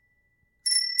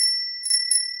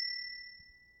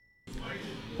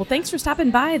Well, thanks for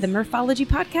stopping by the Murphology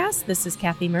Podcast. This is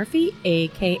Kathy Murphy,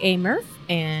 a.k.a. Murph,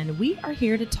 and we are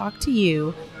here to talk to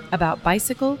you about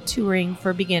bicycle touring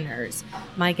for beginners.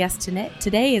 My guest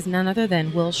today is none other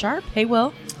than Will Sharp. Hey,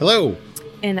 Will. Hello.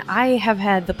 And I have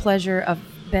had the pleasure of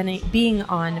being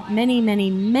on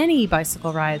many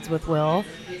bicycle rides with Will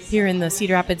here in the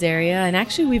Cedar Rapids area. And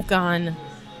actually, we've gone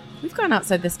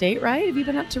outside the state, right? Have you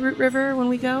been up to Root River when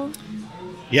we go?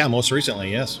 Yeah, most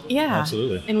recently, yes. Yeah.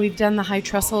 Absolutely. And we've done the High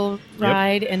Trestle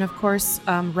ride, and of course,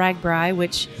 RAGBRAI,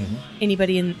 which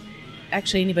anybody in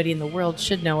the world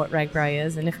should know what RAGBRAI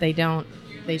is. And if they don't,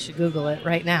 they should Google it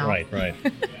right now. Right.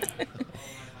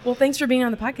 Well, thanks for being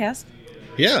on the podcast.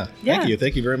 Yeah. Thank you.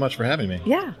 Thank you very much for having me.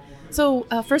 Yeah. So,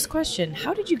 first question,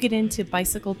 how did you get into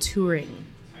bicycle touring?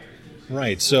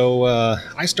 Right. So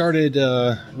I started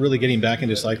really getting back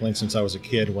into cycling since I was a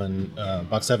kid when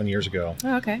about 7 years ago.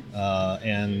 Oh, okay.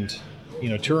 And,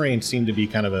 touring seemed to be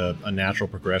kind of a natural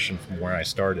progression from where I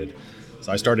started.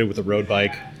 So I started with a road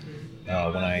bike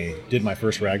when I did my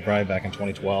first RAGBRAI back in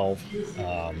 2012.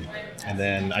 And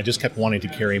then I just kept wanting to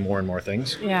carry more and more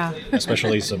things. Yeah.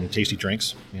 Especially some tasty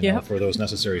drinks, for those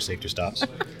necessary safety stops.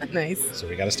 Nice. So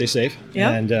we got to stay safe.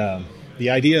 Yeah. And the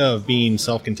idea of being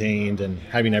self-contained and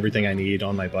having everything I need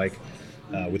on my bike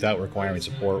without requiring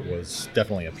support was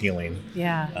definitely appealing.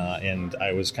 Yeah. And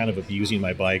I was kind of abusing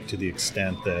my bike to the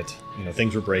extent that,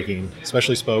 things were breaking,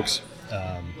 especially spokes.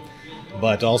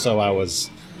 But also I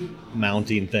was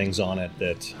mounting things on it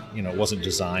that, wasn't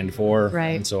designed for.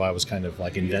 Right. And so I was kind of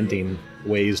like inventing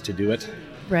ways to do it.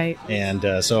 Right.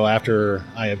 And so after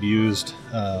I abused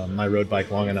my road bike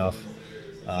long enough,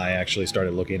 I actually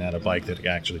started looking at a bike that could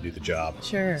actually do the job.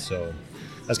 Sure. So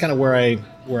that's kind of where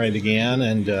I began,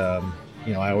 and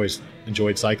I always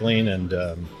enjoyed cycling and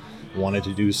wanted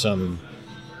to do some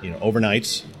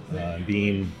overnights,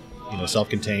 being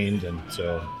self-contained, and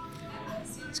so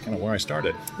that's kind of where I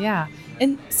started. Yeah.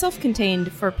 And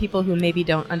self-contained, for people who maybe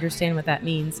don't understand what that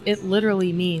means, it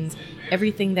literally means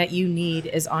everything that you need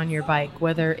is on your bike,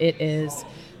 whether it is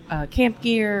camp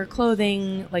gear,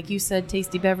 clothing, like you said,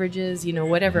 tasty beverages,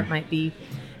 whatever it might be.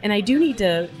 And I do need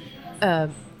to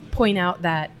point out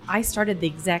that I started the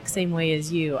exact same way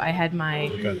as you. I had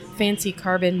my fancy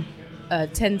carbon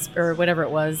 10 or whatever it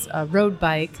was, road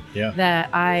bike that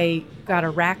I got a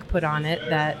rack put on it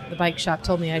that the bike shop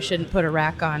told me I shouldn't put a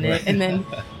rack on it. And then,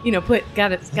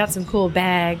 got some cool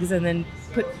bags, and then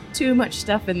put too much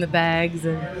stuff in the bags,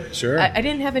 and sure. I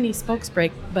didn't have any spokes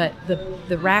break, but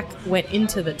the rack went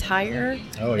into the tire,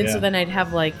 so then I'd have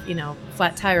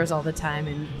flat tires all the time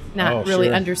and not really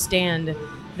understand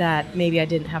that maybe I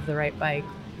didn't have the right bike.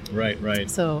 Right.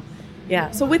 So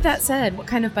with that said, what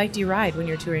kind of bike do you ride when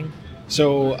you're touring?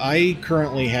 So I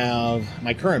currently have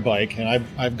my current bike, and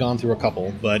I've gone through a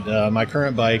couple, but my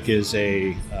current bike is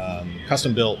a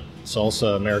custom built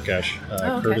Salsa Marrakesh,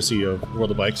 courtesy of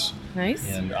World of Bikes. Nice.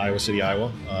 In Iowa City,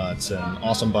 Iowa. It's an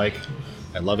awesome bike.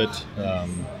 I love it.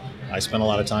 I spent a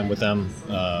lot of time with them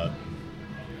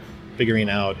figuring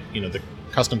out, the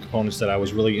custom components that I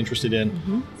was really interested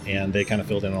in, and they kind of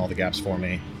filled in all the gaps for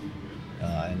me.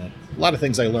 And a lot of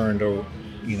things I learned,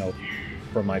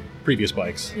 from my previous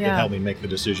bikes that helped me make the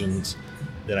decisions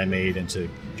that I made into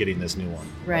getting this new one,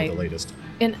 the latest.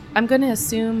 And I'm going to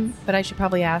assume, but I should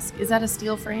probably ask, is that a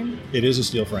steel frame? It is a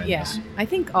steel frame, yes. I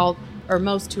think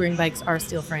most touring bikes are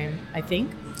steel frame, I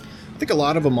think. I think a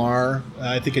lot of them are.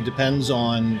 I think it depends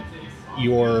on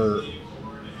your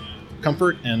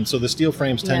comfort, and so the steel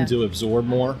frames tend to absorb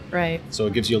more. Right. So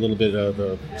it gives you a little bit of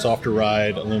a softer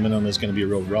ride. Aluminum is going to be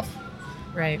real rough.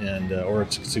 Right. And or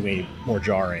it's going to be more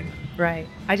jarring. Right.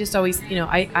 I just always,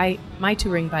 my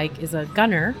touring bike is a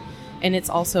Gunner, and it's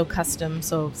also custom.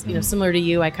 So, similar to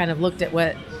you, I kind of looked at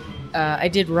what I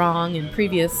did wrong in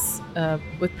previous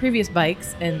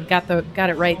bikes and got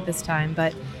it right this time.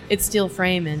 But it's steel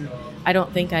frame, and I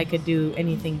don't think I could do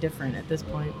anything different at this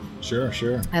point.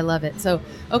 Sure. I love it. So,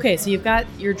 okay, so you've got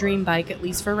your dream bike, at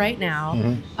least for right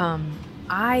now.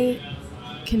 I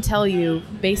can tell you,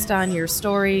 based on your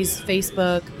stories,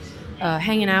 Facebook,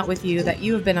 hanging out with you, that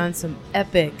you have been on some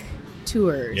epic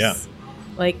tours. Yeah.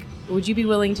 Like, would you be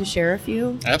willing to share a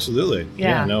few? Absolutely.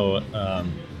 Yeah.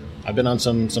 I've been on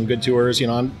some good tours.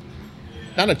 I'm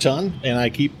not a ton, and I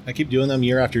keep doing them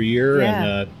year after year,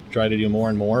 and try to do more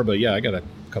and more. But I got a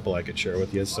couple I could share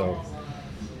with you. So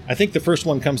I think the first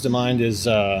one comes to mind is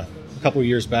a couple of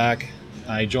years back.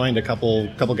 I joined a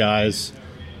couple guys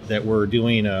that were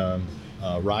doing a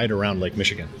ride around Lake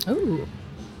Michigan. Ooh.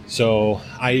 So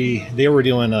they were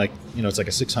doing it's like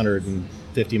a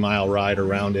 650-mile ride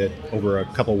around it over a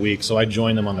couple of weeks. So I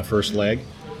joined them on the first leg,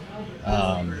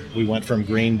 We went from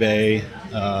Green Bay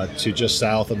to just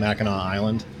south of Mackinac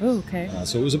Island. Oh, okay.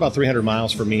 So it was about 300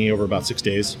 miles for me over about 6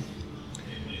 days.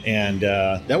 And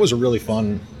that was a really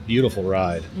fun, beautiful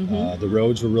ride. The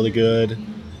roads were really good.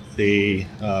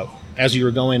 As you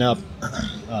were going up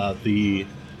the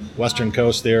western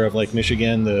coast there of Lake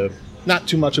Michigan, not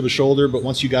too much of a shoulder, but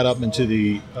once you got up into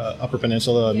the upper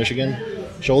peninsula of Michigan,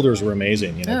 shoulders were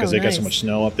amazing, because they got so much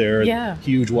snow up there. Yeah.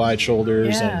 Huge, wide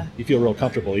shoulders, and you feel real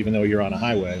comfortable even though you're on a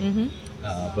highway.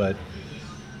 But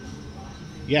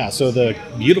yeah, so the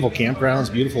beautiful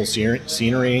campgrounds, beautiful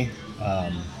scenery.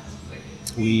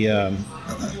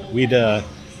 We'd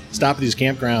stop at these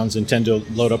campgrounds and tend to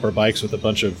load up our bikes with a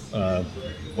bunch of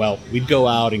we'd go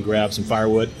out and grab some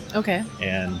firewood. Okay.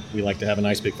 And we like to have a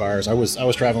nice big fires. I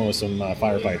was traveling with some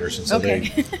firefighters, and so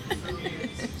they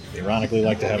ironically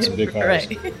like to have some big fires.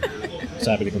 Right. Just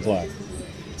happy to comply.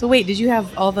 So wait, did you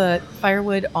have all the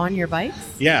firewood on your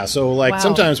bikes? Yeah. So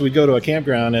sometimes we'd go to a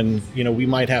campground, and we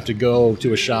might have to go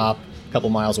to a shop a couple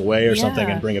miles away or something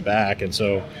and bring it back, and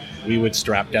so we would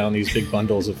strap down these big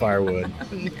bundles of firewood,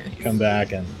 come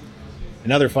back. And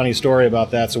another funny story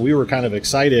about that. So we were kind of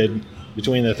excited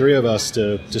between the three of us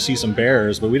to see some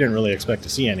bears, but we didn't really expect to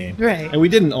see any. Right. And we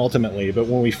didn't ultimately, but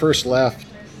when we first left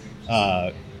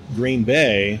Green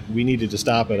Bay, we needed to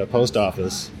stop at a post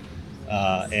office,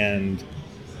 and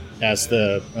as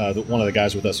one of the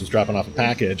guys with us was dropping off a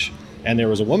package, and there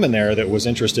was a woman there that was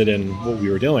interested in what we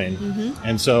were doing.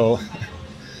 And so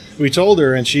we told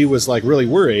her, and she was like really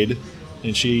worried,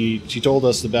 and she told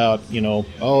us about,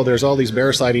 there's all these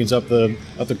bear sightings up the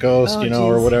coast,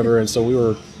 or whatever, and so we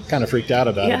were kind of freaked out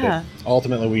about it, but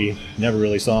ultimately we never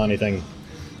really saw anything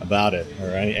about it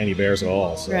or any bears at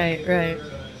all. So. Right.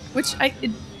 Which I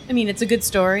mean, it's a good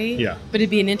story. But it'd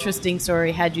be an interesting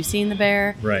story had you seen the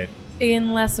bear. Right.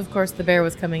 Unless, of course, the bear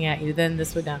was coming at you, then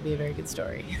this would not be a very good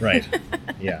story. Right.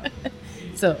 Yeah.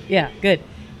 So good.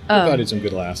 We provided some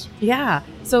good laughs. Yeah.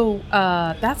 So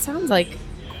that sounds like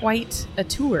quite a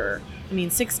tour. I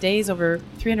mean, 6 days over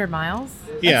 300 miles.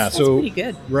 That's pretty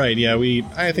good. Right. Yeah.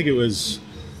 I think it was.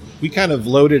 We kind of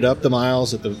loaded up the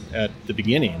miles at the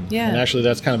beginning. Yeah. And actually,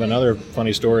 that's kind of another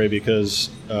funny story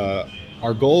because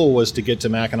our goal was to get to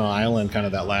Mackinac Island kind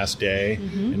of that last day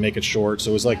and make it short. So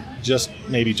it was like just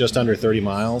under 30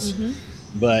 miles.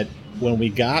 But when we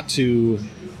got to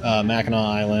Mackinac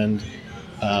Island,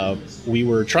 we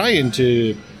were going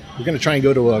to try and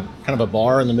go to a kind of a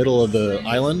bar in the middle of the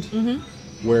island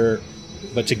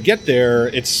but to get there,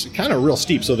 it's kind of real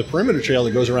steep. So the perimeter trail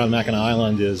that goes around Mackinac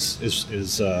Island is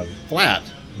flat,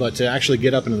 but to actually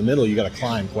get up into the middle, you got to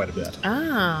climb quite a bit.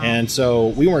 And so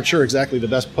we weren't sure exactly the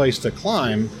best place to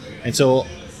climb, and so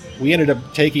we ended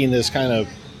up taking this kind of,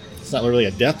 it's not really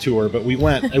a death tour, but we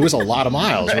went. It was a lot of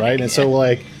miles, right? And so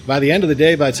by the end of the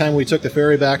day, by the time we took the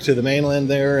ferry back to the mainland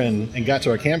there and got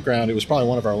to our campground, it was probably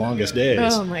one of our longest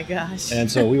days. Oh my gosh.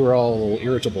 And so we were all a little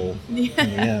irritable in the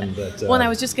end. But, and I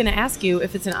was just going to ask you,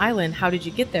 if it's an island, how did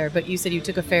you get there? But you said you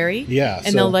took a ferry? Yeah.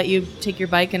 And they'll let you take your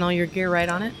bike and all your gear right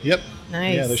on it? Yep.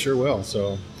 Nice. Yeah, they sure will.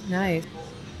 So. Nice.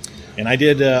 And I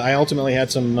did, I ultimately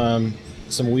had some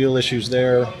wheel issues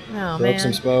there. Broke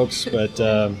some spokes, but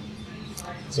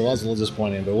so that was a little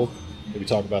disappointing, but we'll maybe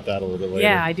talk about that a little bit later.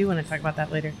 Yeah, I do want to talk about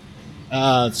that later.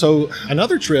 So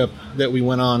another trip that we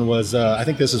went on was, I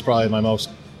think this is probably my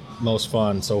most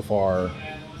fun so far,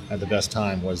 had the best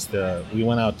time, was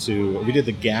we did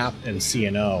the Gap and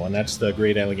CNO, and that's the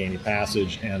Great Allegheny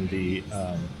Passage and the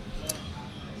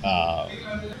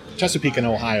Chesapeake and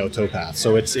Ohio towpath.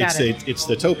 So it's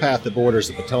the towpath that borders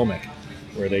the Potomac,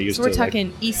 where they used to. So we're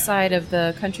talking east side of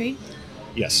the country?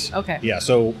 Yes. Okay. Yeah.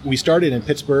 So we started in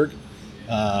Pittsburgh,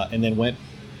 and then went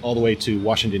all the way to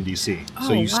Washington D.C. Oh,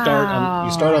 so you start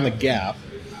on the Gap,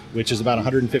 which is about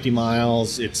 150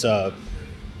 miles. It's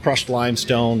crushed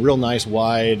limestone, real nice,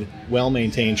 wide,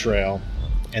 well-maintained trail.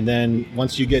 And then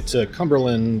once you get to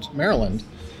Cumberland, Maryland,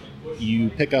 you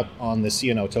pick up on the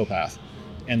CNO towpath.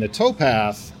 And the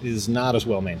towpath is not as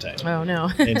well maintained. Oh, no.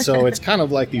 And so it's kind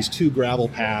of like these two gravel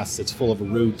paths. It's full of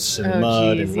roots and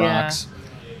mud and rocks. Yeah.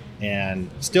 And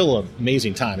still an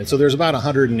amazing time. And so there's about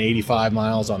 185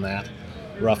 miles on that,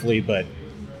 roughly, but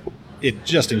it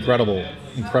just incredible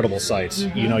sights.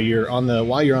 Mm-hmm.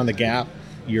 While you're on the Gap,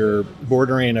 you're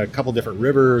bordering a couple different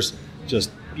rivers,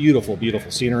 just beautiful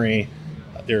scenery.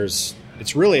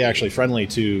 It's really actually friendly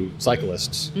to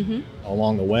cyclists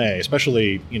along the way,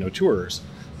 especially, tours,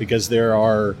 because there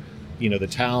are, the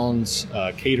towns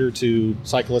cater to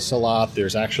cyclists a lot.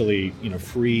 There's actually,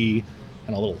 free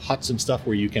kind of little huts and stuff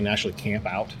where you can actually camp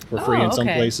out for free in some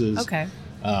places. Okay.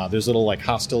 There's little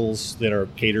hostels that are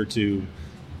catered to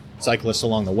cyclists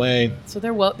along the way. So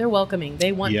they're welcoming.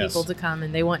 They want Yes. people to come,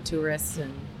 and they want tourists,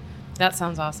 and that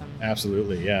sounds awesome.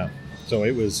 Absolutely, yeah. So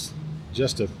it was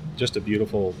just a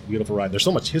beautiful ride. There's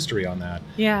so much history on that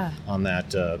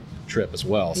trip as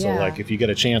well. So Yeah. like if you get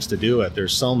a chance to do it,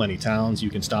 there's so many towns you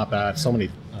can stop at, so many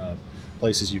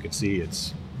places you can see.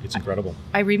 It's incredible.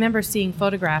 I remember seeing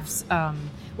photographs.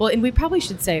 Well, and we probably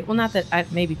should say, well, not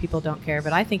that maybe people don't care,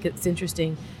 but I think it's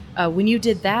interesting. When you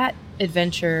did that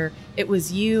adventure, it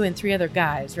was you and 3 other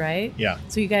guys, right? Yeah.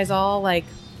 So you guys all like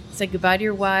said goodbye to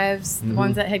your wives. The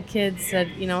ones that had kids said,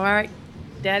 all right,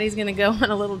 Daddy's going to go on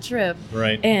a little trip.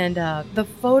 Right. And the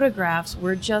photographs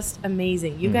were just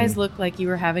amazing. You guys looked like you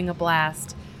were having a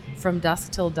blast from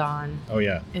dusk till dawn. Oh,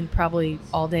 yeah. And probably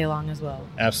all day long as well.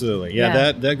 Absolutely.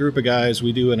 Yeah. That group of guys,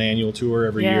 we do an annual tour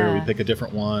every year. We pick a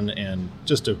different one, and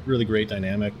just a really great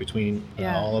dynamic between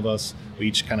all of us. We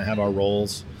each kind of have our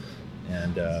roles.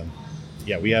 And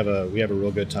we have a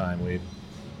real good time. We're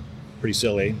pretty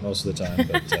silly most of the time,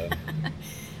 but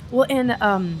well,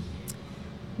 and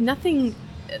nothing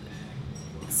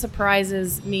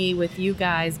surprises me with you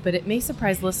guys, but it may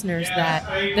surprise listeners that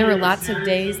there were lots of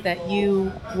days that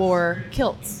you wore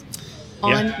kilts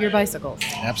on your bicycles.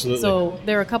 Absolutely. So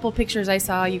there are a couple pictures I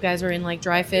saw. You guys are in like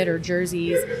dry fit or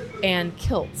jerseys and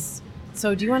kilts.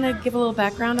 So do you want to give a little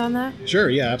background on that? Sure,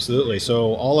 yeah, absolutely.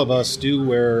 So all of us do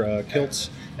wear kilts,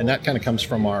 and that kind of comes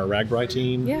from our RAGBRAI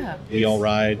team. Yeah. We all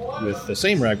ride with the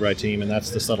same RAGBRAI team, and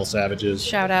that's the Subtle Savages.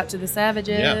 Shout out to the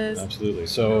Savages. Yeah, absolutely.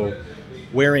 So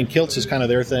wearing kilts is kind of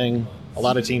their thing. A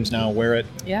lot of teams now wear it.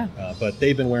 Yeah. But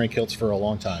they've been wearing kilts for a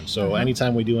long time. So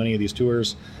anytime we do any of these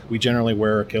tours, we generally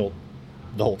wear a kilt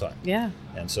the whole time. Yeah.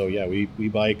 And so, we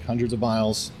bike hundreds of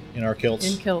miles in our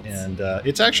kilts. In kilts. And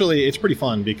it's pretty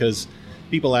fun because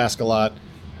people ask a lot,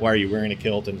 why are you wearing a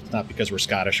kilt? And it's not because we're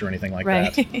Scottish or anything like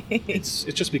that. It's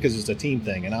just because it's a team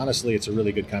thing. And honestly, it's a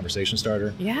really good conversation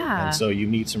starter. Yeah. And so you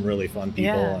meet some really fun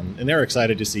people, and they're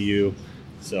excited to see you.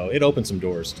 So it opens some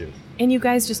doors, too. And you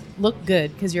guys just look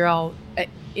good because you're all,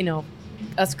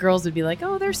 us girls would be like,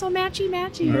 oh, they're so matchy.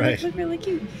 Right. They look really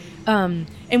cute. And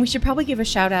we should probably give a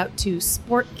shout out to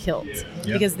Sport Kilt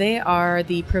because they are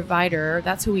the provider.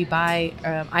 That's who we buy.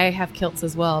 I have kilts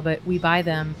as well, but we buy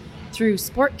them through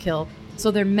Sport Kilt. So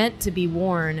they're meant to be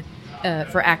worn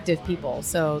for active people.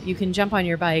 So you can jump on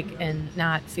your bike and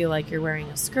not feel like you're wearing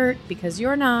a skirt because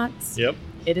you're not. Yep.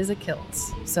 It is a kilt.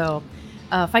 So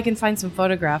if I can find some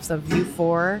photographs of you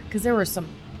 4, because there were some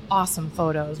awesome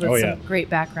photos with some great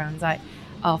backgrounds.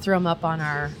 I'll throw them up on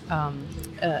our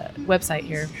website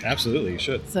here. Absolutely, you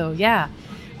should. So,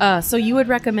 so you would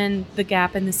recommend the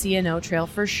Gap and the C&O Trail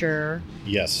for sure.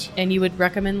 Yes. And you would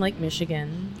recommend Lake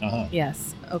Michigan.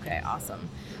 Yes. Okay, awesome.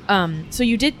 So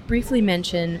you did briefly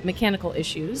mention mechanical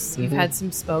issues. You've had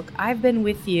some spoke. I've been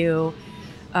with you.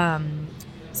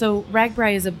 So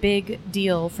RAGBRAI is a big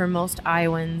deal for most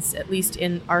Iowans, at least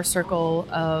in our circle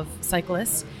of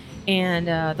cyclists. And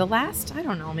the last, I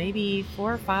don't know, maybe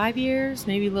 4 or 5 years,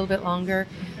 maybe a little bit longer,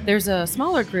 there's a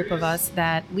smaller group of us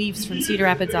that leaves from Cedar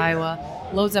Rapids, Iowa,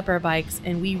 loads up our bikes,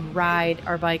 and we ride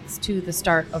our bikes to the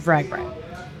start of RAGBRAI.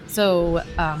 So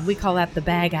we call that the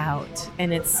bag out.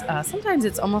 And it's sometimes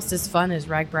it's almost as fun as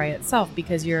RAGBRAI itself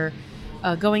because you're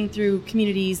going through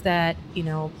communities that,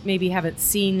 maybe haven't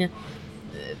seen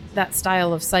that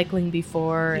style of cycling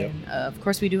before. And of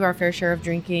course we do our fair share of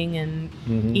drinking and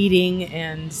eating,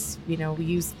 and we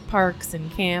use parks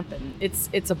and camp, and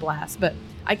it's a blast. But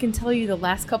I can tell you the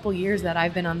last couple years that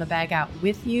I've been on the bag out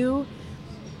with you,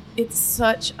 it's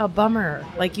such a bummer.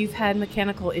 Like you've had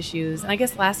mechanical issues, and I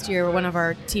guess last year one of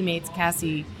our teammates,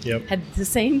 Cassie, had the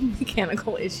same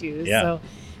mechanical issues. So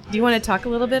do you want to talk a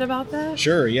little bit about that?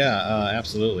 Sure.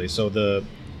 Absolutely. So the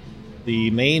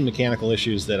main mechanical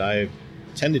issues that I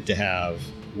tended to have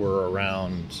were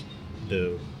around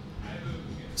the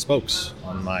spokes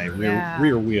on my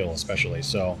rear wheel especially.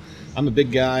 So I'm a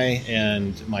big guy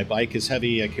and my bike is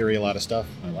heavy. I carry a lot of stuff.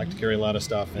 I like to carry a lot of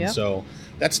stuff. And so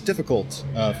that's difficult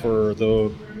for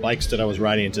the bikes that I was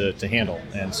riding to handle.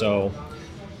 And so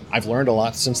I've learned a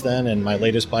lot since then, and my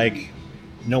latest bike,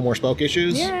 no more spoke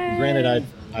issues. Yay! Granted,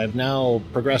 I've now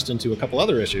progressed into a couple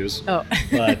other issues,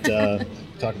 but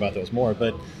talk about those more.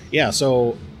 But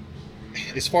so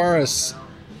as far as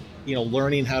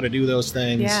learning how to do those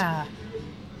things,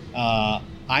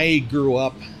 I grew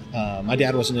up. My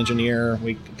dad was an engineer.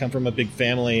 We come from a big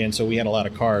family, and so we had a lot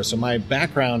of cars. So my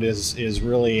background is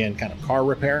really in kind of car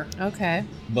repair. Okay.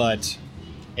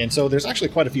 And so there's actually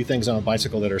quite a few things on a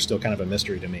bicycle that are still kind of a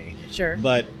mystery to me. Sure.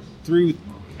 But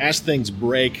as things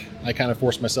break, I kind of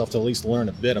forced myself to at least learn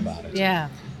a bit about it. Yeah.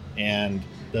 And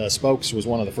the spokes was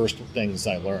one of the first things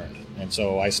I learned. And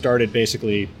so I started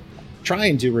basically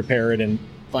trying to repair it and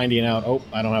finding out, oh,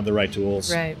 I don't have the right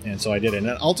tools. Right. And so I did it.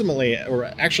 And ultimately, or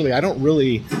actually, I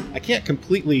can't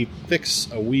completely fix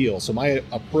a wheel. So my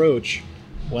approach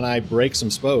when I break some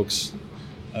spokes,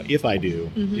 if I do,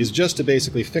 is just to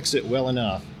basically fix it well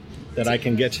enough that I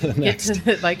can get to the next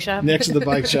bike shop, next to the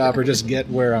bike shop, or just get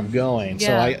where I'm going.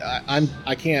 Yeah. So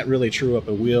I can't really true up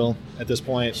a wheel at this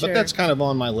point, Sure. but that's kind of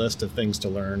on my list of things to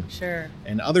learn. Sure.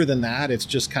 And other than that, it's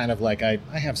just kind of like I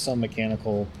have some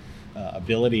mechanical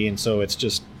ability, and so it's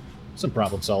just some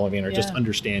problem solving or just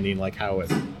understanding like how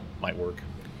it might work.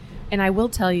 And I will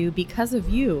tell you, because of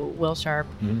you, Will Sharp,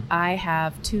 I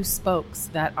have 2 spokes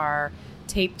that are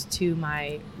taped to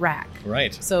my rack.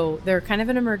 Right. So they're kind of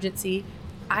an emergency.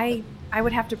 I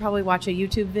would have to probably watch a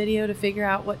YouTube video to figure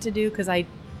out what to do, because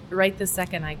right this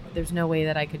second, there's no way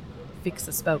that I could fix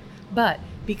the spoke. But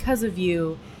because of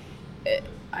you,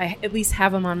 I at least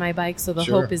have them on my bike, so the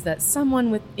Sure. hope is that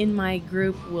someone within my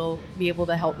group will be able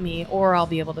to help me, or I'll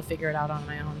be able to figure it out on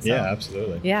my own. So, Yeah,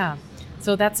 absolutely. yeah.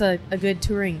 So that's a good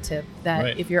touring tip, that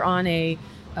Right. if you're on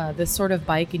this sort of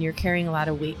bike and you're carrying a lot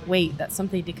of weight, that's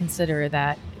something to consider,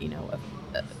 that,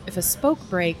 if a spoke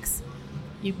breaks,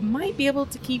 you might be able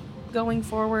to keep going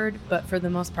forward, but for the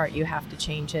most part, you have to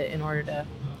change it in order to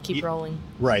keep rolling.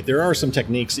 Right. There are some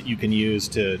techniques that you can use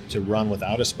to run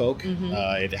without a spoke.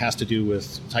 It has to do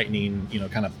with tightening,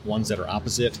 kind of ones that are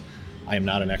opposite. I am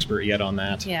not an expert yet on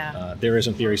that. Yeah. There is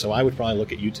in theory, so I would probably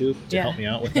look at YouTube to help me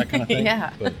out with that kind of thing.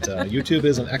 Yeah. But YouTube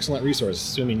is an excellent resource,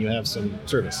 assuming you have some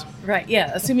service. Right.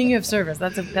 Yeah. Assuming you have service,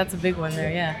 that's a big one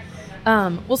there. Yeah.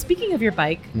 Well, speaking of your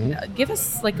bike, give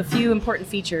us like a few important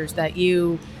features that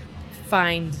you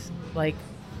find like,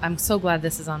 I'm so glad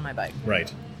this is on my bike.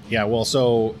 Right. Yeah. Well,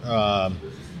 so I'm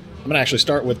going to actually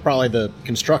start with probably the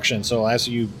construction. So as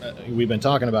we've been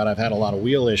talking about, I've had a lot of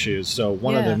wheel issues. So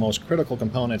one of the most critical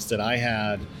components that I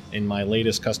had in my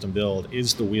latest custom build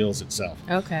is the wheels itself.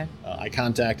 Okay. I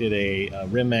contacted a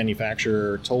rim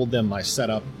manufacturer, told them my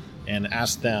setup, and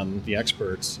asked them, the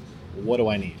experts, what do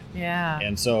I need? Yeah.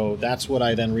 And so that's what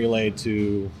I then relayed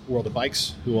to World of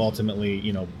Bikes, who ultimately,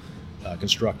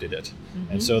 constructed it.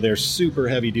 And so they're super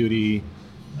heavy duty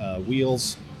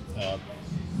wheels,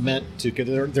 meant to,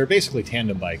 they're basically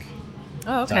tandem bike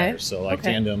tires. So like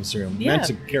tandems are meant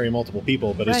to carry multiple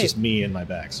people, but it's just me and my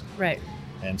bags. Right.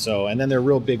 And then they're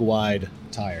real big, wide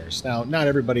tires. Now, not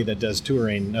everybody that does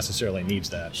touring necessarily needs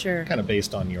that. Sure. Kind of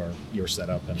based on your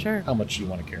setup and how much you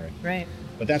want to carry. Right.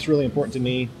 But that's really important to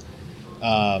me.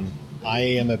 I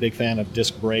am a big fan of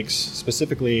disc brakes,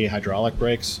 specifically hydraulic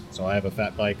brakes. So I have a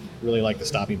fat bike, really like the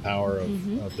stopping power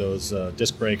of those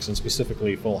disc brakes, and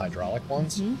specifically full hydraulic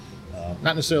ones.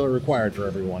 Not necessarily required for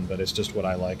everyone, but it's just what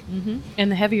I like.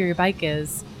 And the heavier your bike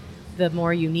is, the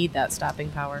more you need that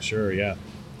stopping power. Sure, yeah.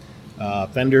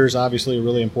 Fenders, obviously,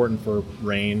 really important for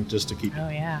rain, just to keep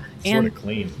sort of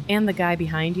clean. And the guy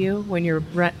behind you, when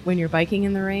you're biking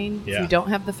in the rain, if you don't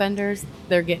have the fenders,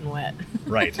 they're getting wet.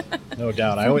 Right, no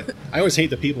doubt. I always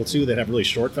hate the people too that have really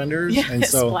short fenders, and it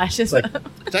so splashes it's like,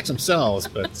 protect themselves,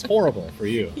 but it's horrible for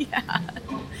you. Yeah.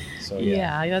 So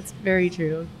yeah, that's very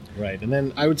true. Right, and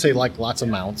then I would say like lots of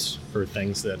mounts for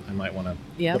things that I might want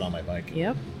to put on my bike.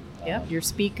 Yep. Your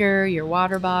speaker, your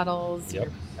water bottles,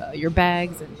 your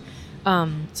bags,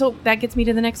 and so that gets me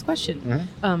to the next question.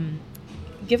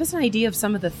 Give us an idea of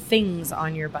some of the things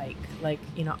on your bike. Like,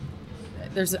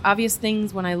 there's obvious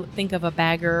things when I think of a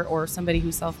bagger or somebody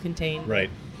who's self-contained. Right.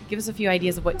 Give us a few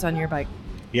ideas of what's on your bike.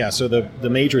 Yeah, so the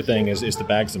major thing is the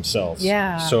bags themselves.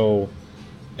 Yeah. So,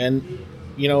 and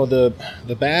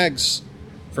the bags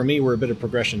for me were a bit of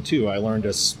progression too. I learned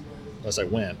as I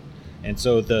went. And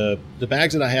so the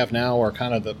bags that I have now are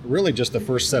kind of really just the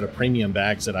first set of premium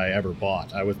bags that I ever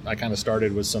bought. I kind of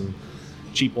started with some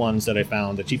cheap ones that I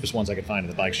found, the cheapest ones I could find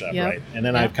at the bike shop, right? And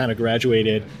then I've kind of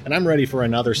graduated, and I'm ready for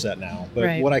another set now.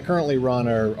 But what I currently run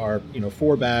are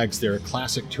 4 bags. They're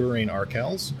classic touring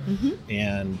Arkels,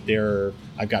 and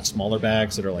I've got smaller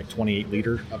bags that are like 28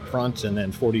 liter up front, and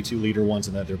then 42 liter ones,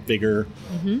 and then they're bigger.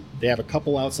 They have a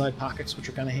couple outside pockets, which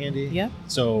are kind of handy. Yeah.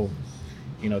 So,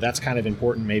 that's kind of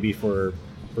important maybe for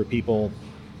people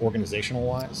organizational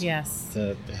wise. Yes.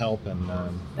 To help. And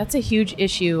that's a huge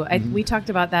issue. We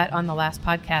talked about that on the last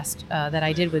podcast that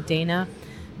I did with Dana,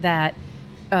 that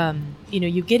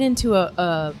you get into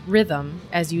a rhythm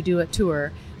as you do a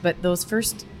tour, but those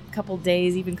first couple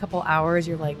days, even couple hours,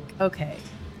 you're like, okay,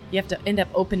 you have to end up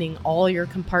opening all your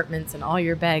compartments and all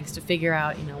your bags to figure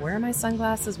out, where are my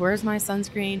sunglasses? Where's my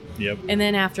sunscreen? Yep. And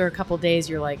then after a couple days,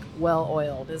 you're like well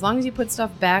oiled. As long as you put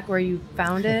stuff back where you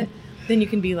found it, then you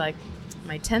can be like,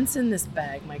 my tent's in this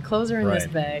bag, my clothes are in this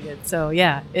Right. bag. And so,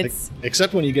 yeah, it's...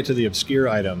 Except when you get to the obscure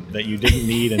item that you didn't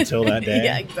need until that day.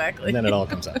 Yeah, exactly. And then it all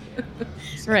comes out.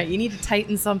 Right, you need to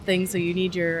tighten something, so you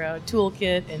need your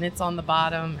toolkit, and it's on the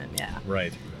bottom, and yeah.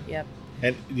 Right. Yep.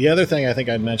 And the other thing I think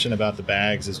I'd mention about the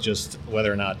bags is just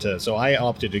whether or not to. So I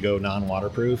opted to go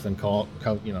non-waterproof and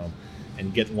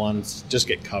and get ones, just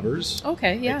get covers.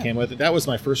 Okay, yeah. That came with it. That was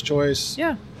my first choice.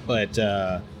 Yeah. But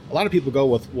a lot of people go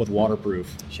with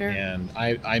waterproof. Sure. And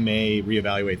I may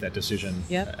reevaluate that decision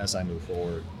Yep. as I move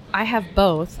forward. I have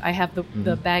both. I have the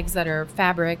Mm-hmm. bags that are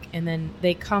fabric, and then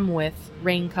they come with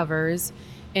rain covers,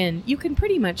 and you can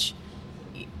pretty much,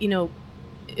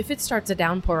 if it starts a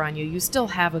downpour on you, you still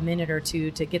have a minute or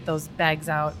two to get those bags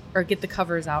out or get the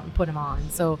covers out and put them on.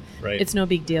 So Right. it's no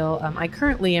big deal. I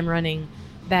currently am running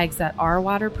bags that are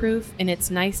waterproof, and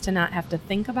it's nice to not have to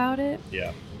think about it. Yeah.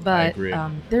 I But agree.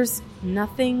 there's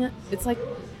nothing. It's like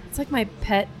my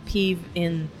pet peeve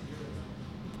in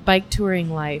bike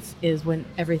touring life is when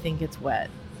everything gets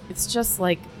wet. It's just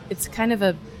like it's kind of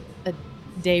a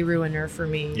day ruiner for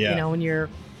me. Yeah. When your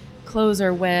clothes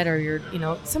are wet, or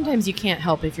sometimes you can't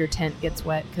help if your tent gets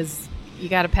wet because you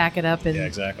got to pack it up and Yeah,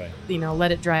 exactly.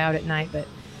 let it dry out at night. But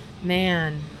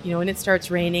man, when it starts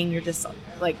raining, you're just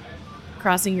like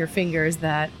crossing your fingers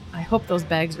that I hope those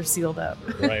bags are sealed up.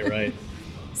 Right.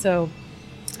 So,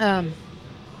 And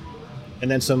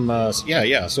then some,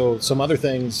 So some other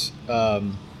things.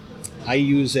 I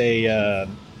use my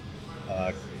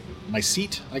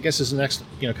seat, I guess, is the next,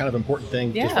 kind of important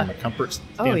thing just Yeah. from a comfort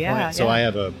Oh, standpoint. yeah, So yeah. I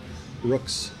have a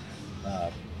Brooks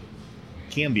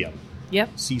Cambium yep.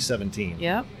 C17.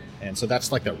 Yep. And so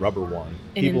that's like that rubber one.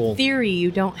 And in theory, you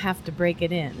don't have to break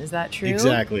it in. Is that true?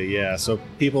 Exactly, yeah. So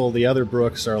the other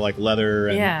Brooks are like leather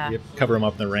and Yeah. you cover them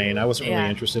up in the rain. I wasn't really Yeah.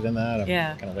 interested in that. I'm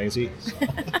Yeah. kind of lazy.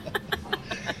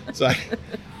 So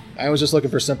I was just looking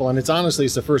for simple, and it's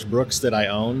the first Brooks that I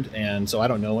owned, and so I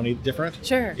don't know any different.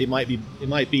 Sure. It might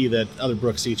be that other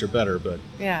Brooks seats are better, but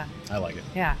Yeah. I like it.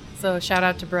 Yeah. So shout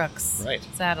out to Brooks. Right.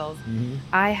 Saddles. Mm-hmm.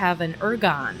 I have an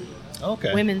Ergon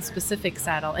Okay. women's specific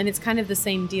saddle, and it's kind of the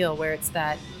same deal where it's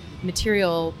that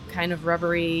material kind of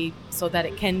rubbery so that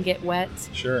it can get wet.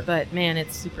 Sure. But man,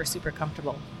 it's super, super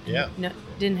comfortable. Yeah. No,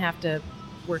 didn't have to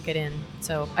work it in.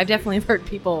 So I've definitely heard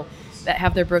people that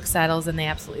have their Brooks saddles and they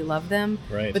absolutely love them.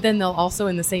 Right. But then they'll also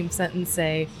in the same sentence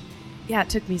say, yeah, it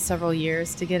took me several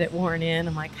years to get it worn in.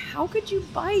 I'm like, how could you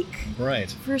bike Right.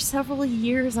 for several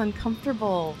years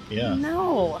uncomfortable? Yeah.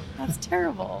 No, that's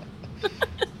terrible. I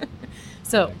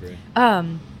So, agree.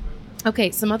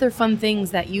 okay, some other fun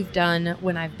things that you've done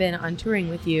when I've been on touring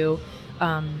with you.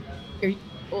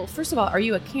 Well, first of all, are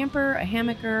you a camper, a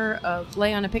hammocker, a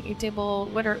lay on a picnic table?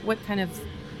 What kind of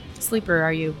sleeper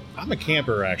are you? I'm a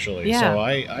camper, actually. Yeah. So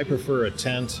I prefer a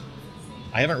tent.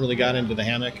 I haven't really got into the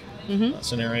hammock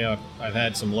scenario. I've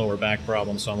had some lower back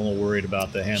problems, so I'm a little worried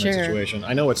about the hammock Sure. situation.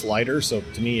 I know it's lighter, so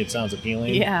to me it sounds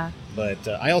appealing. Yeah. But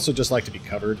I also just like to be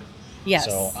covered. Yes.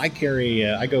 So I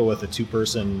go with a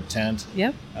 2-person tent.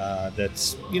 Yep.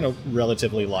 That's,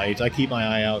 relatively light. I keep my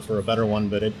eye out for a better one,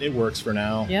 but it works for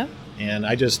now. Yep. And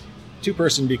I just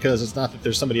 2-person because it's not that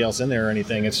there's somebody else in there or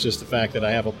anything. It's just the fact that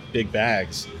I have big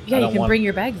bags. Yeah, you can bring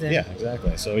your bags in. Yeah,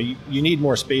 exactly. So you need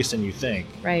more space than you think.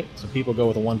 Right. So people go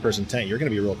with a 1-person tent. You're going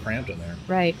to be real cramped in there.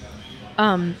 Right.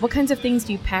 What kinds of things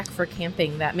do you pack for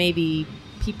camping that maybe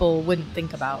people wouldn't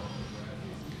think about?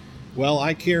 Well,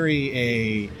 I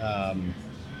carry I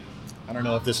don't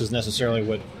know if this is necessarily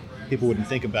what people wouldn't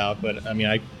think about, but I mean,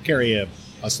 I carry a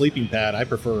sleeping pad. I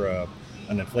prefer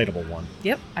an inflatable one.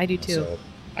 Yep, I do too. So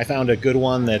I found a good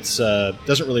one that's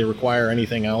doesn't really require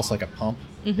anything else like a pump.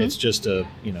 It's just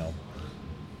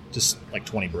just like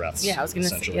 20 breaths. Yeah, I was going to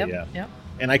say. essentially, Yep. yeah. Yep.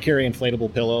 And I carry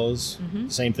inflatable pillows.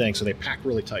 Same thing. So they pack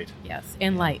really tight. Yes,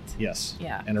 and light. Yes.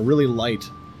 Yeah. And a really light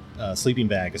sleeping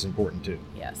bag is important too.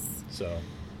 Yes.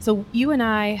 So you and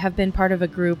I have been part of a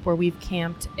group where we've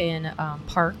camped in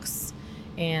parks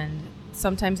and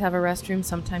sometimes have a restroom,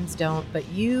 sometimes don't. But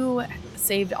you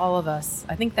saved all of us.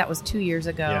 I think that was 2 years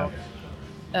ago.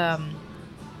 Yeah.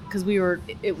 Because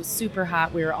it was super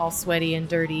hot. We were all sweaty and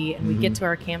dirty, and we get to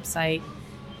our campsite,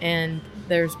 and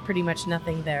there's pretty much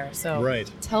nothing there. So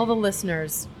Right. tell the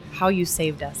listeners how you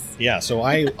saved us. Yeah, so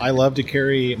I love to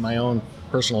carry my own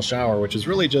personal shower, which is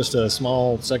really just a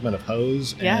small segment of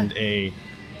hose and a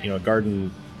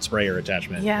garden sprayer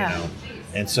attachment. Yeah.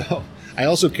 And so I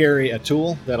also carry a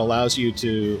tool that allows you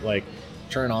to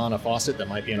turn on a faucet that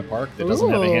might be in a park that doesn't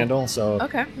have a Ooh. handle. So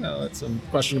Okay. it's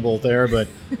questionable there, but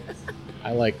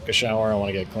I like a shower. I want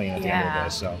to get clean at the end of the Yeah. day.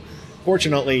 So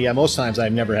fortunately, most times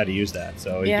I've never had to use that.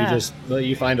 So Yeah.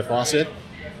 you find a faucet,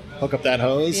 hook up that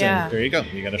hose, Yeah. and there you go.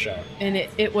 You got a shower. And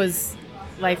it was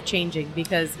life-changing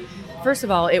because, first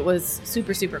of all, it was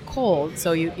super, super cold.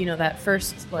 So, you know, that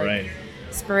first,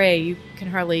 spray, you can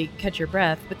hardly catch your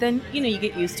breath. But then, you know, you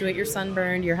get used to it. You're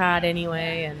sunburned. You're hot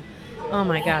anyway. And, oh,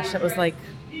 my gosh, that was like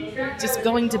just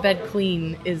going to bed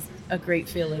clean is a great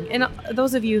feeling. And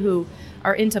those of you who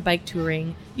are into bike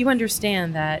touring, you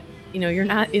understand that, you know, you're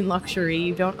not in luxury.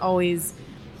 You don't always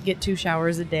get 2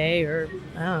 showers a day or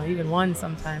I don't know, even 1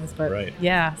 sometimes. But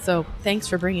yeah, so thanks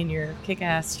for bringing your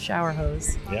kick-ass shower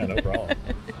hose. Yeah, no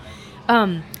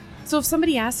problem. So if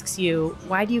somebody asks you,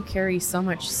 why do you carry so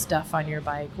much stuff on your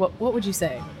bike? What would you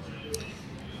say?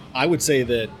 I would say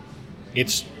that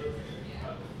it's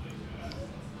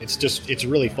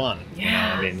really fun. Yeah. You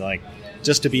know? I mean, like,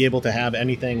 just to be able to have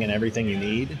anything and everything you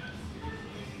need.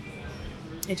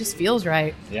 It just feels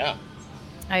right. Yeah.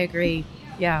 I agree.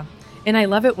 Yeah. And I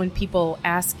love it when people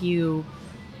ask you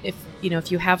if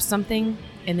you have something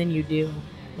and then you do,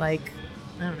 like,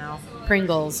 I don't know,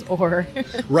 Pringles or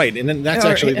right. And then that's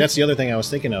the other thing I was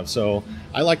thinking of. So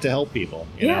I like to help people.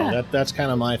 You know, that's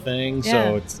kind of my thing.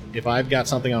 Yeah. So if I've got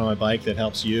something on my bike that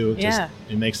helps you,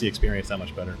 it makes the experience that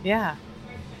much better. Yeah.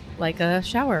 Like a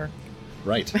shower.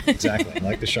 Right. Exactly.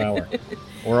 Like the shower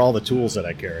or all the tools that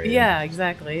I carry. Yeah,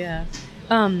 exactly. Yeah.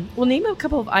 Well, name a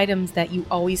couple of items that you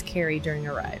always carry during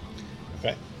a ride.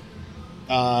 Okay.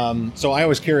 So I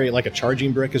always carry, like, a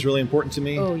charging brick is really important to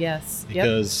me. Oh, yes.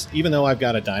 Because even though I've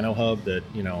got a dyno hub that,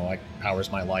 you know, like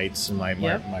powers my lights and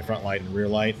my front light and rear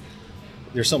light,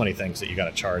 there's so many things that you got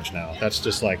to charge now. That's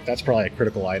just that's probably a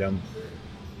critical item.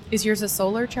 Is yours a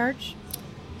solar charge?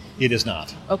 It is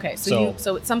not. Okay. So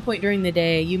at some point during the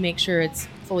day, you make sure it's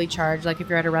fully charged, like if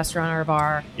you're at a restaurant or a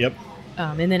bar. Yep.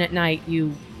 And then at night,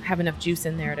 you have enough juice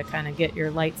in there to kind of get your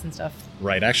lights and stuff.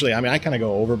 Right. Actually, I mean, I kind of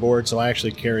go overboard, so I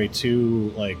actually carry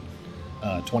 2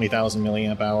 20,000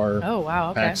 milliamp hour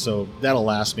packs. So that'll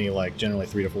last me generally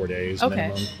 3 to 4 days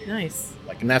minimum. Nice.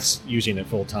 And that's using it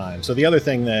full time. So the other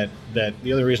thing the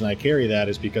other reason I carry that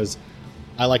is because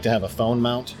I like to have a phone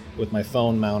mount with my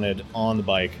phone mounted on the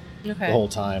bike the whole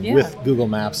time with Google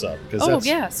Maps up. So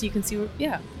you can see.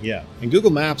 Yeah. And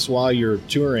Google Maps while you're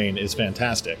touring is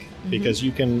fantastic because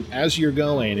you can, as you're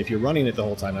going, if you're running it the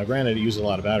whole time, now granted it uses a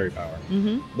lot of battery power,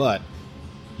 but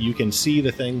you can see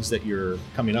the things that you're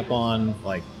coming up on,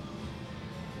 like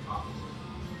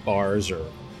bars or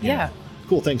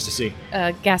cool things to see.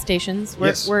 Gas stations.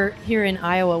 We're here in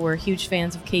Iowa. We're huge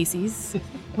fans of Casey's.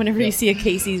 Whenever you see a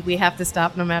Casey's, we have to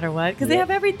stop no matter what because they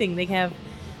have everything. They have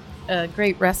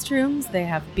great restrooms. They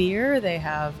have beer. They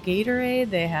have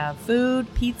Gatorade. They have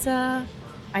food, pizza,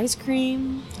 ice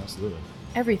cream. Absolutely.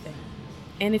 Everything.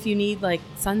 And if you need like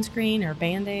sunscreen or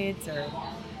Band-Aids, or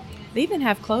they even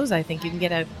have clothes. I think you can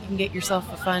get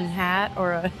yourself a fun hat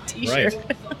or a T-shirt.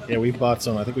 Right. Yeah, we bought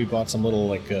some. I think we bought some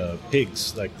little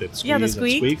pigs that squeeze. Yeah, the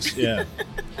squeak. And squeaks. Yeah,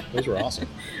 those were awesome.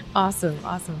 Awesome.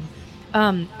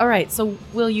 All right. So,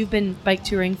 Will, you've been bike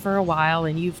touring for a while,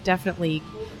 and you've definitely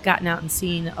gotten out and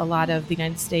seen a lot of the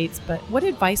United States. But what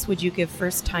advice would you give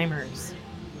first timers?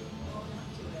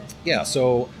 Yeah.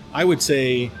 So I would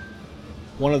say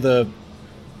one of the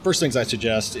first things I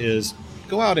suggest is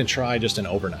go out and try just an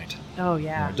overnight. Oh,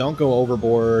 yeah. You know, don't go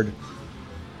overboard.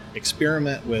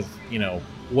 Experiment with,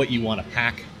 what you want to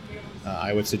pack.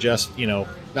 I would suggest,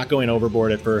 not going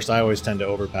overboard at first. I always tend to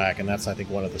overpack, and that's, I think,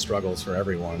 one of the struggles for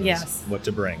everyone is what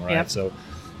to bring, right? Yep. So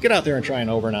get out there and try an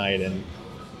overnight and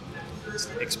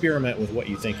experiment with what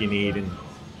you think you need and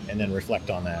then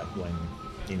reflect on that when,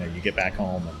 you get back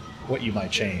home and what you might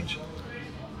change.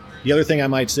 The other thing I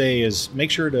might say is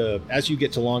make sure to, as you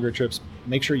get to longer trips,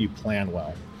 make sure you plan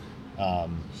well.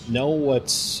 Know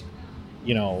what's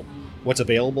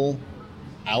available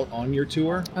out on your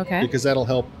tour. Okay. Because that'll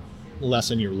help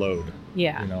lessen your load.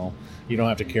 Yeah. You don't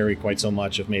have to carry quite so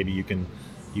much if maybe you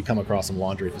come across some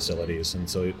laundry facilities, and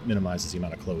so it minimizes the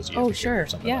amount of clothes you have to carry or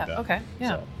something like that. Okay. Yeah.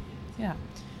 So. Yeah.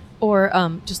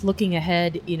 Or just looking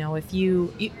ahead, if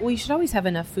you should always have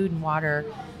enough food and water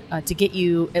to get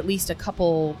you at least a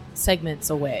couple segments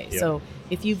away. Yep. So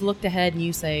if you've looked ahead and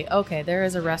you say, okay, there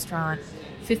is a restaurant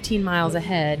 15 miles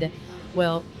ahead,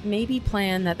 well, maybe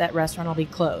plan that restaurant will be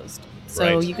closed.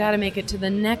 So you got to make it to the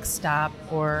next stop,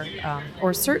 or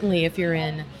certainly if you're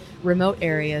in remote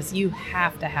areas, you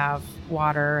have to have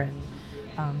water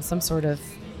and some sort of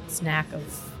snack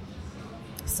of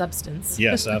substance.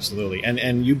 Yes, absolutely.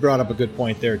 And you brought up a good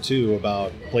point there too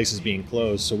about places being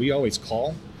closed. So we always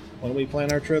call when we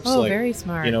plan our trips. Oh, very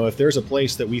smart. If there's a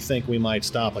place that we think we might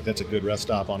stop, like that's a good rest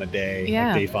stop on a day,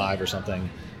 like day 5 or something,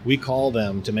 we call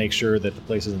them to make sure that the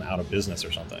place isn't out of business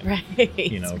or something. Right.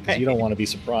 Because you don't want to be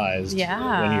surprised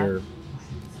when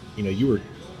you were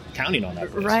counting on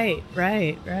that place.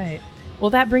 Right. Well,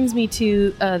 that brings me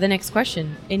to the next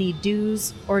question. Any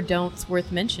do's or don'ts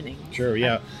worth mentioning? Sure,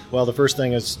 yeah. Well, the first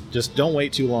thing is just don't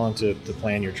wait too long to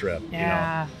plan your trip.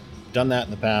 Yeah. Done that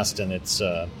in the past, and it's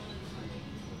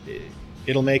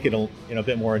it'll make it a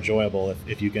bit more enjoyable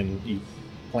if you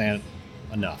plan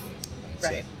enough.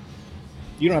 Right.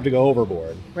 You don't have to go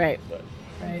overboard. Right. But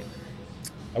Right.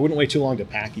 I wouldn't wait too long to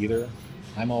pack either.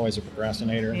 I'm always a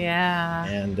procrastinator. Yeah.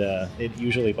 And it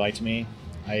usually bites me.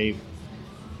 It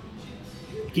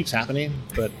keeps happening,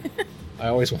 but I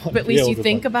always want to But at be least able you to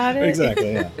think plan. about it.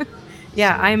 Exactly, yeah.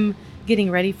 Yeah, I'm getting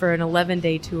ready for an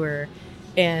 11-day tour,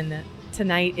 and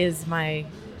tonight is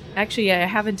actually, I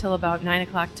have until about 9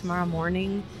 o'clock tomorrow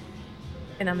morning,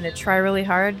 and I'm going to try really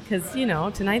hard because,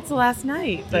 tonight's the last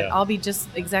night, but Yeah. I'll be just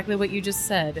exactly what you just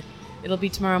said. It'll be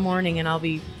tomorrow morning, and I'll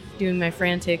be doing my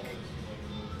frantic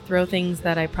throw things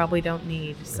that I probably don't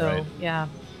need. So, Right. yeah.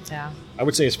 I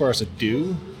would say as far as a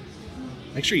do,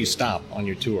 make sure you stop on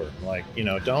your tour. Like,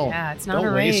 don't It's not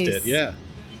don't a waste race. it. Yeah.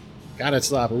 Gotta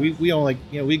stop. We only,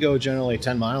 we go generally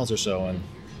 10 miles or so and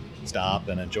stop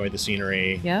and enjoy the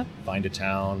scenery. Yep. Find a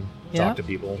town, Yep. talk to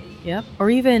people. Yep. Or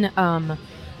even,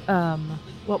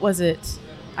 what was it?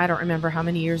 I don't remember how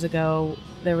many years ago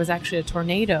there was actually a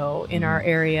tornado in our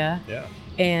area. Yeah.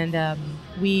 And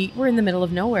we were in the middle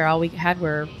of nowhere. All we had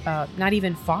were not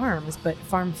even farms, but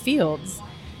farm fields.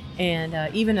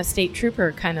 And even a state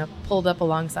trooper kind of pulled up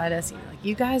alongside us. He's like,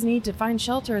 "You guys need to find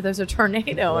shelter. There's a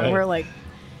tornado." Right. And we're like,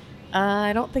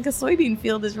 I don't think a soybean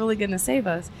field is really going to save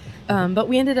us. But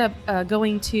we ended up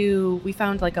we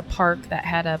found like a park that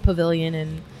had a pavilion,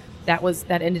 and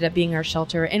that ended up being our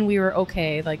shelter. And we were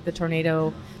okay. Like the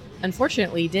tornado,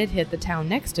 unfortunately, did hit the town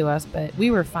next to us, but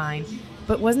we were fine.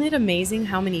 But wasn't it amazing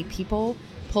how many people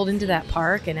pulled into that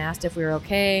park and asked if we were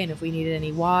okay and if we needed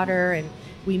any water? And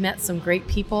we met some great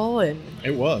people, and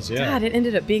It was, yeah. God, it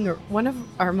ended up being one of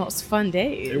our most fun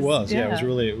days. It was, yeah. It was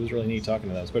really neat talking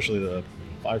to them, especially the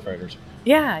firefighters.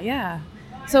 Yeah.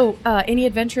 So, any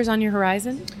adventures on your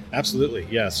horizon? Absolutely,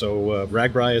 yeah. So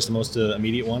Ragbri is the most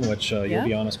immediate one, which you'll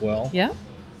be on as well. Yeah.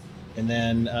 And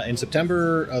then in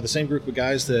September, the same group of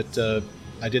guys that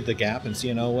I did the Gap and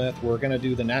CNO with, we're going to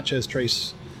do the Natchez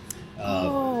Trace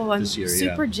I'm this year.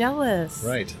 super jealous.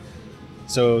 Right.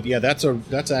 So yeah,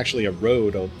 that's actually a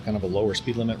road, kind of a lower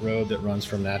speed limit road that runs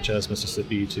from Natchez,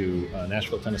 Mississippi to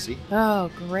Nashville, Tennessee. Oh,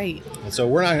 great. And so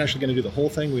we're not actually going to do the whole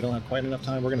thing. We don't have quite enough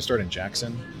time. We're going to start in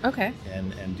Jackson. Okay.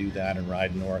 And do that and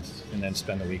ride north and then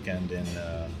spend the weekend in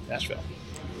Nashville.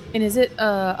 And is it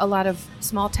a lot of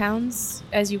small towns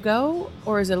as you go,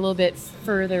 or is it a little bit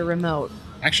further remote?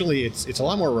 Actually, it's a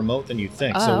lot more remote than you'd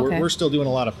think. Oh, So okay. we're still doing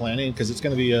a lot of planning because it's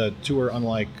going to be a tour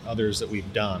unlike others that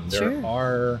we've done. There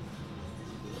are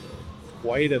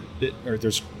quite a bit, or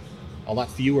there's a lot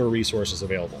fewer resources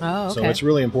available. Oh, okay. So it's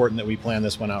really important that we plan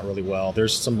this one out really well.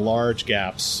 There's some large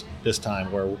gaps this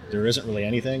time where there isn't really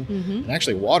anything. Mm-hmm. And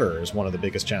actually water is one of the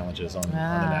biggest challenges on the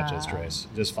Natchez Trace,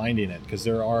 just finding it, because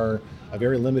there are a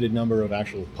very limited number of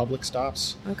actual public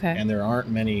stops. Okay. And there aren't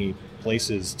many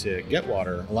places to get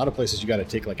water. A lot of places you got to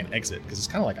take like an exit because it's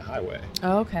kind of like a highway.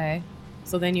 Oh, okay.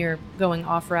 So then you're going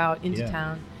off route into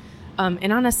town.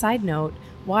 And on a side note,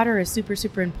 water is super,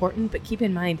 super important, but keep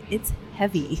in mind, it's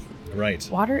heavy. Right.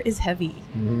 Water is heavy,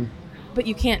 but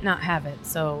you can't not have it.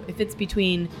 So if it's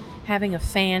between having a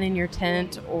fan in your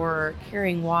tent or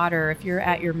carrying water, if you're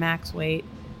at your max weight,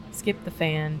 skip the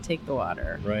fan, take the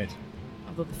water. Right.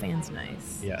 Although the fan's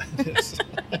nice. Yeah. It is.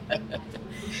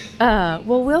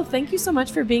 Well, Will, thank you so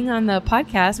much for being on the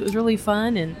podcast. It was really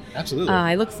fun, and Absolutely.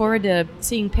 I look forward to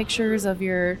seeing pictures of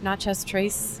your Natchez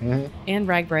Trace and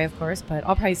Ragbri, of course, but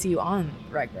I'll probably see you on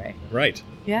Ragbri. Right.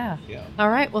 Yeah. Yeah. All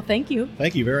right. Well, thank you.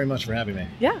 Thank you very much for having me.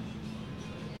 Yeah.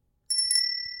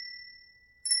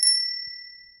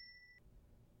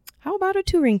 How about a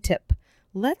touring tip?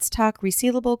 Let's talk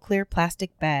resealable clear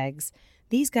plastic bags.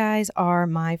 These guys are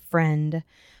my friend.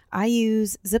 I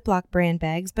use Ziploc brand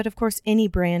bags, but of course any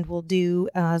brand will do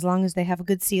as long as they have a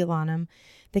good seal on them.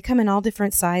 They come in all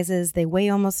different sizes, they weigh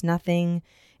almost nothing,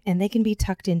 and they can be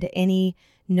tucked into any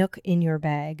nook in your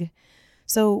bag.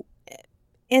 So,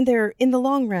 and they're, in the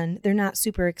long run, they're not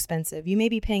super expensive. You may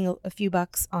be paying a few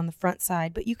bucks on the front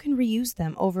side, but you can reuse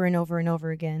them over and over and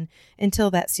over again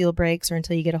until that seal breaks or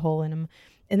until you get a hole in them.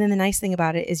 And then the nice thing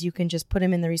about it is you can just put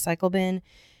them in the recycle bin,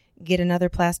 get another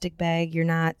plastic bag. You're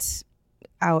not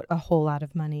out a whole lot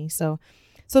of money. So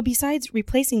besides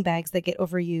replacing bags that get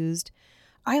overused,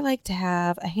 I like to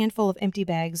have a handful of empty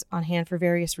bags on hand for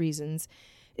various reasons.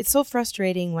 It's so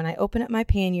frustrating when I open up my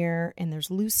pannier and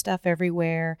there's loose stuff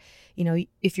everywhere. You know,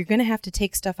 if you're going to have to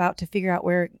take stuff out to figure out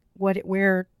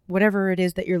whatever it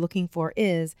is that you're looking for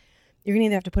is, You're going to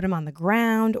either have to put them on the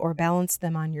ground or balance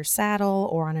them on your saddle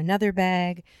or on another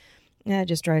bag. That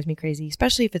just drives me crazy,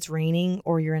 especially if it's raining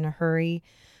or you're in a hurry.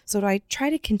 So I try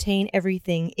to contain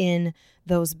everything in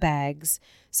those bags.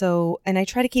 And I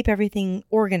try to keep everything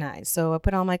organized. So I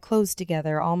put all my clothes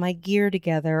together, all my gear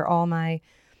together, all my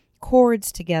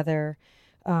cords together.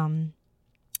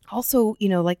 Also,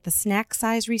 like the snack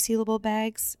size resealable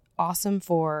bags, awesome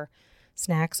for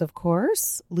snacks, of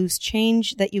course, loose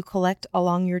change that you collect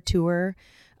along your tour.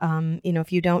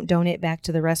 If you don't donate back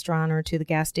to the restaurant or to the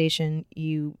gas station,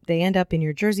 they end up in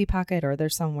your jersey pocket or they're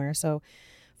somewhere. So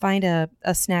find a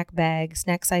snack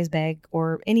size bag,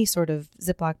 or any sort of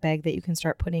Ziploc bag that you can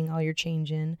start putting all your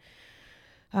change in.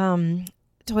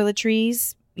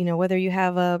 Toiletries, whether you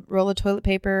have a roll of toilet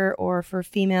paper or for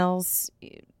females,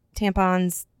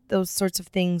 tampons, those sorts of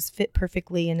things fit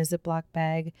perfectly in a Ziploc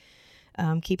bag.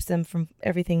 Keeps them from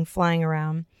everything flying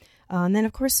around. And then,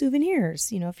 of course,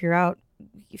 souvenirs. If you're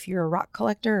a rock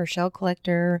collector or shell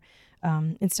collector,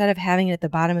 instead of having it at the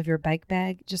bottom of your bike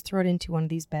bag, just throw it into one of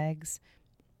these bags.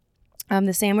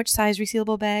 The sandwich size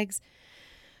resealable bags,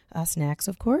 snacks,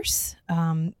 of course,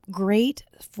 great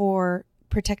for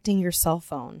protecting your cell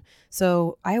phone.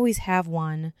 So I always have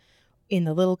one in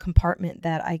the little compartment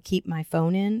that I keep my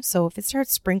phone in. So if it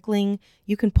starts sprinkling,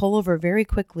 you can pull over very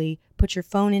quickly, put your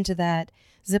phone into that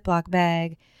Ziploc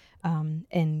bag,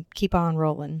 and keep on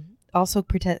rolling. Also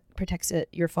protects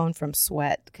your phone from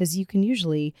sweat, because you can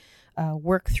usually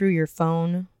work through your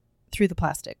phone through the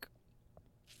plastic.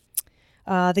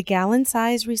 The gallon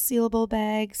size resealable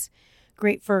bags,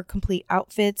 great for complete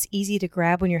outfits, easy to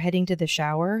grab when you're heading to the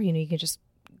shower. You can just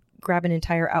grab an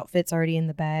entire outfit's already in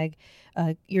the bag.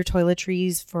 Your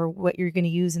toiletries for what you're going to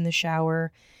use in the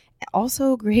shower.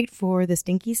 Also great for the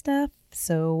stinky stuff.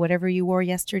 So whatever you wore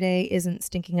yesterday isn't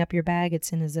stinking up your bag.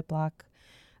 It's in a Ziploc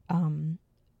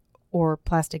or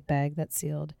plastic bag that's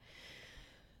sealed.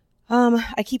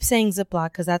 I keep saying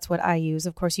Ziploc because that's what I use.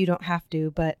 Of course, you don't have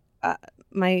to, but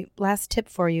my last tip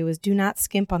for you is do not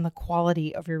skimp on the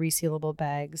quality of your resealable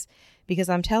bags, because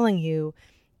I'm telling you,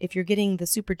 if you're getting the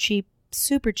super cheap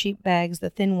bags, the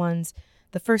thin ones,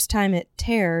 the first time it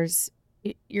tears,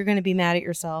 you're going to be mad at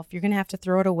yourself. You're going to have to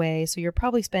throw it away. So you're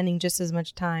probably spending just as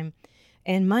much time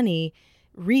and money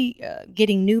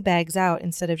getting new bags out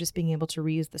instead of just being able to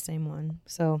reuse the same one.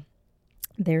 So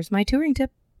there's my touring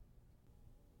tip.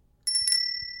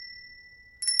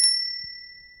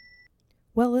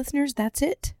 Well, listeners, that's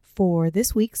it for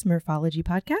this week's Murphology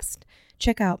Podcast.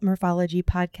 Check out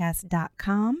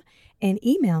murphologypodcast.com and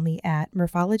email me at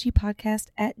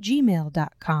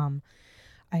murphologypodcast@gmail.com.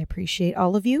 I appreciate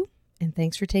all of you, and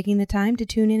thanks for taking the time to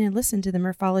tune in and listen to the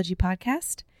Murphology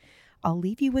Podcast. I'll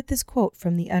leave you with this quote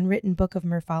from the Unwritten Book of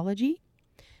Murphology.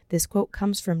 This quote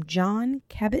comes from Jon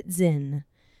Kabat-Zinn.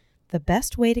 "The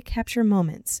best way to capture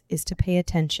moments is to pay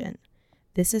attention.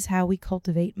 This is how we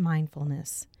cultivate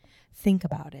mindfulness. Think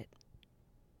about it."